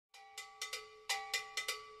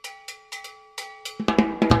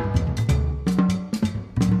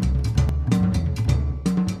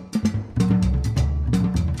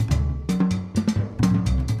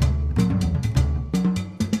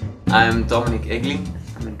I'm Dominic Egli.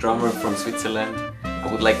 I'm a drummer from Switzerland. I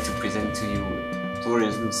would like to present to you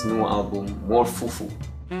PLURISM's new album, More FUFU.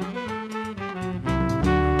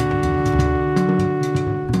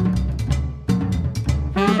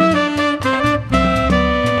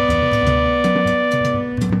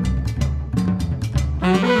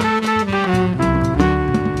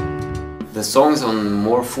 The songs on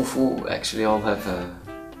More FUFU actually all have a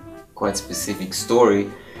quite specific story,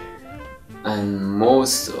 and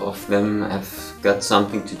most of them have got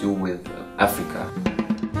something to do with Africa.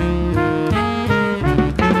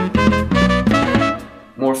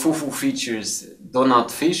 More FUFU features Donat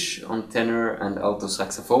Fish on tenor and alto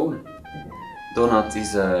saxophone. Donat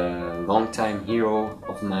is a long-time hero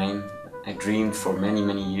of mine. I dreamed for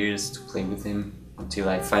many years to play with him until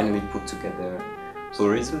I finally put together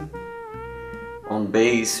PLURISM. On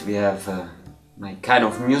bass we have my kind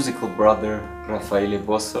of musical brother Raffaele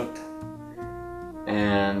Bossard,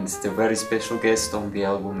 and the very special guest on the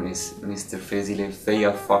album is Mr. Fezile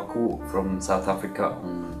Feya Faku from South Africa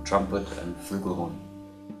on trumpet and flugelhorn.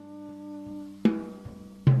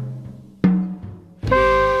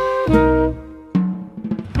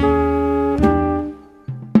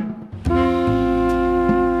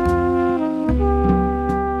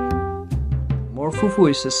 More FUFU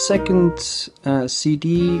is the second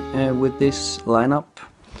CD with this lineup.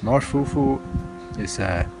 More FUFU is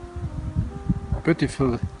a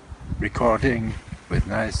beautiful recording with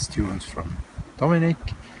nice tunes from Dominic.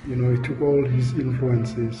 You know, he took all his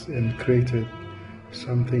influences and created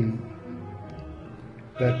something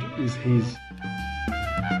that is his.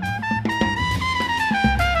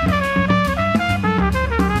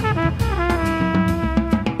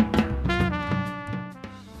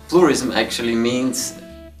 PLURISM actually means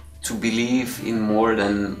to believe in more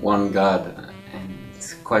than one God, and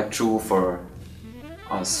it's quite true for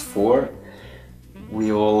us four.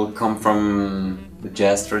 We all come from the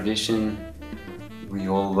jazz tradition, we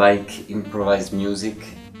all like improvised music.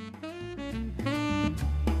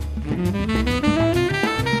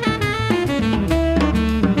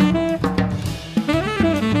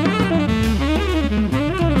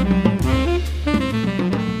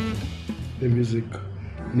 The music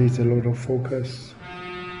needs a lot of focus,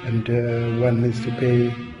 and one needs to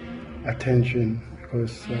pay attention,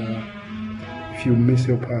 because if you miss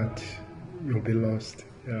your part, you'll be lost.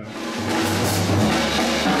 Yeah.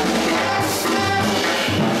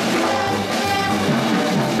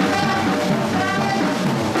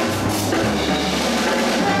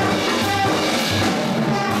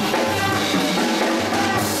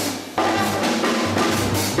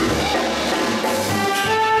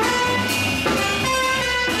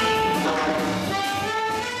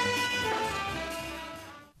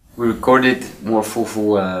 We recorded More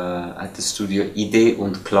FUFU at the studio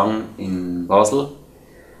Idee&Klang in Basel.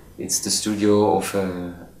 It's the studio of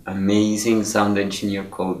an amazing sound engineer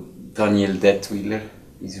called Daniel Dettwiler.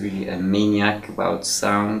 He's really a maniac about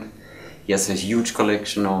sound. He has a huge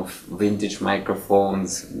collection of vintage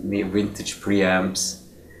microphones, vintage preamps,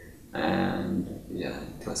 and yeah,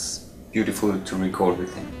 it was beautiful to record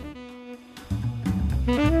with him.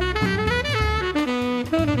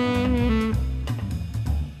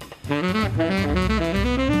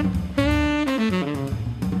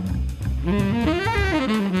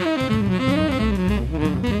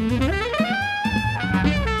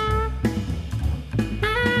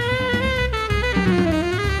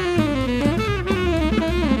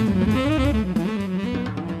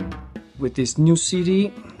 With this new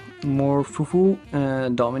CD, More FUFU,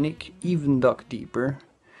 Dominic even dug deeper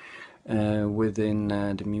within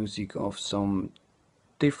the music of some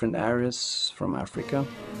different areas from Africa.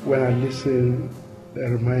 When I listen, they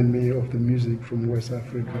remind me of the music from West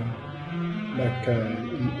Africa, like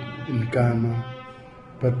in Ghana,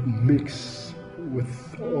 but mixed with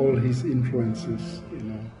all his influences, you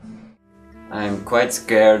know. I'm quite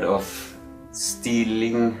scared of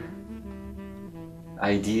stealing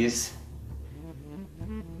ideas,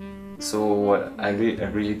 so I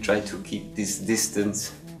really try to keep this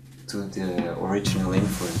distance to the original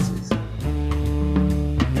influences.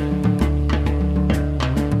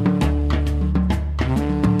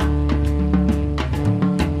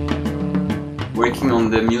 Working on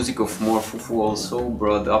the music of More FUFU also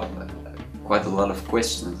brought up quite a lot of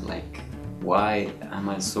questions, like why am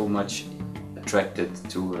I so much attracted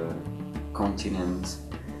to a continent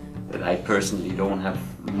that I personally don't have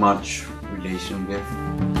much relation with.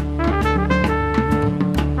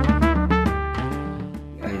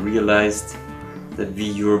 I realized that we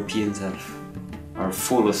Europeans are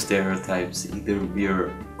full of stereotypes. Either we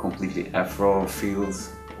are completely Afrophiles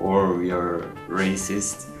or we are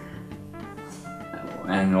racist.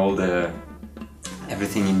 and all the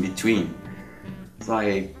everything in between. So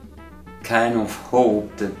I kind of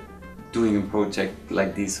hope that doing a project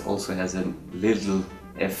like this also has a little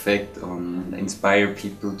effect on inspire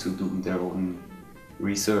people to do their own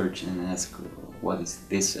research and ask, what is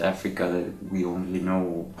this Africa that we only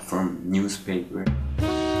know from newspaper?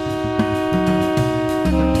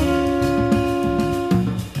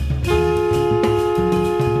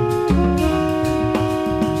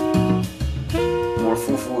 More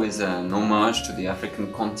FUFU is an homage to the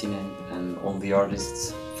African continent and all the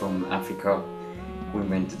artists from Africa who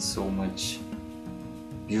invented so much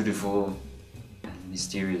beautiful and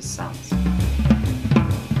mysterious sounds.